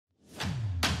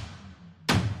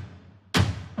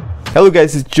Hello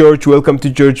guys, it's George. Welcome to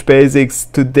George Basics.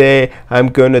 Today I'm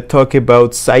gonna talk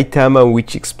about Saitama,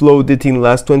 which exploded in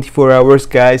last 24 hours.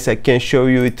 Guys, I can show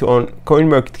you it on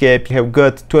CoinMarketCap. You have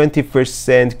got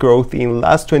 20% growth in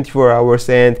last 24 hours,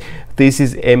 and this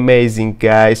is amazing,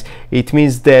 guys. It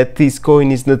means that this coin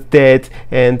is not dead,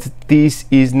 and this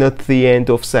is not the end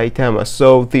of Saitama.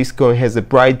 So this coin has a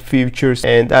bright future,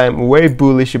 and I'm very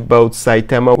bullish about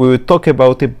Saitama. We will talk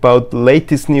about the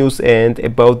latest news and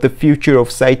about the future of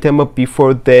Saitama.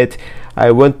 Before that,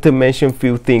 I want to mention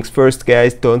few things. First,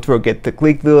 guys, don't forget to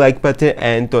click the like button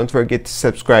and don't forget to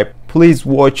subscribe. Please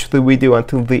watch the video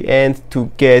until the end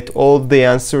to get all the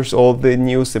answers, all the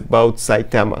news about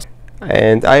Saitama.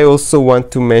 And I also want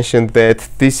to mention that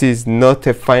this is not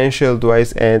a financial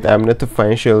advice, and I'm not a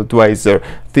financial advisor.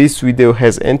 This video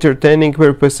has entertaining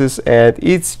purposes and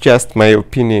it's just my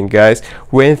opinion, guys.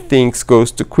 When things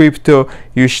goes to crypto,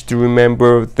 you should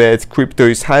remember that crypto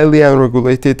is highly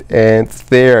unregulated and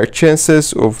there are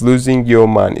chances of losing your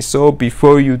money. So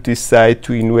before you decide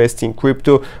to invest in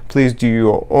crypto, please do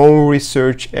your own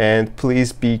research and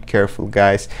please be careful,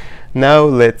 guys. Now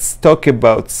let's talk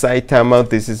about Saitama.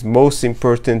 This is most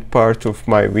important part of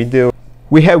my video.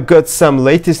 We have got some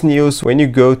latest news. When you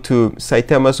go to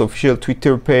Saitama's official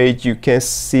Twitter page, you can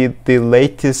see the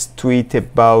latest tweet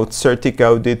about Certic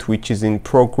audit, which is in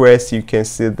progress. You can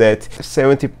see that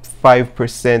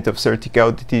 75% of Certic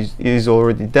audit is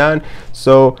already done.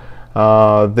 So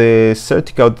the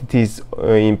Certic audit is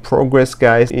in progress,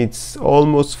 guys. It's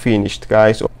almost finished,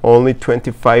 guys. Only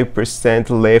 25%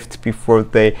 left before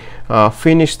they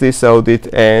finish this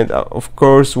audit, and of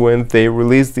course when they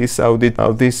release this audit,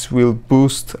 this will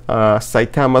boost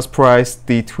Saitama's price.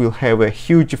 It will have a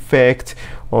huge effect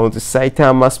on the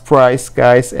Saitama's price,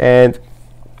 guys, and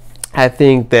I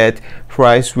think that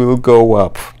price will go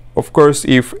up. Of course,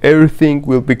 if everything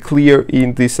will be clear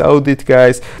in this audit,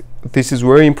 guys. This is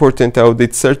very important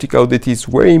audit. Certic audit is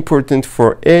very important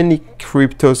for any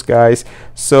cryptos, guys.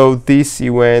 So this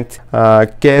event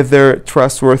gather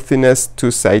trustworthiness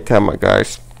to Saitama,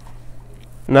 guys.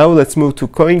 Now let's move to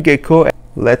CoinGecko.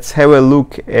 Let's have a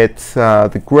look at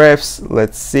the graphs.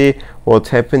 Let's see what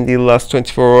happened in last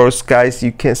 24 hours, guys.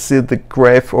 You can see the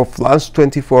graph of last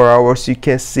 24 hours. You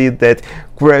can see that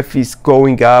graph is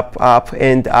going up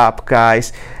and up,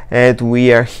 guys, and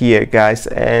we are here, guys,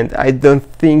 and I don't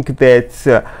think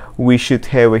that we should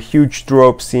have a huge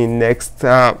drops in next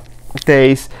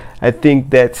days. I think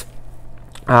that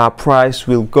price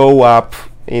will go up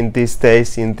in these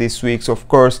days, in these weeks. Of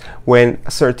course, when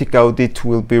Certic audit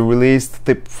will be released,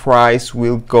 the price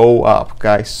will go up,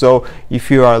 guys. So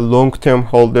if you are a long-term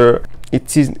holder,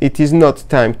 it is not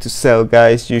time to sell,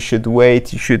 guys. You should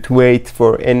wait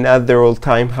for another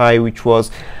all-time high, which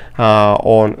was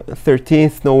on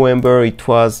 13th November it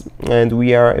was, and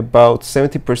we are about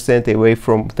 70% away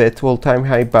from that all-time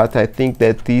high. But I think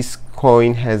that this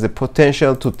coin has a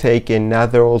potential to take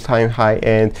another all-time high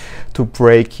and to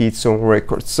break its own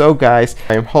record. So guys,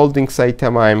 I'm holding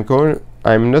Saitama.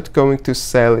 I'm not going to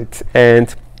sell it,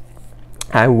 and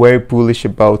I'm very bullish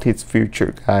about its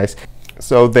future, guys.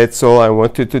 So that's all I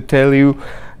wanted to tell you,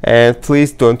 and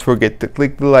please don't forget to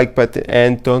click the like button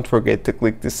and don't forget to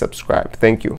click the subscribe. Thank you.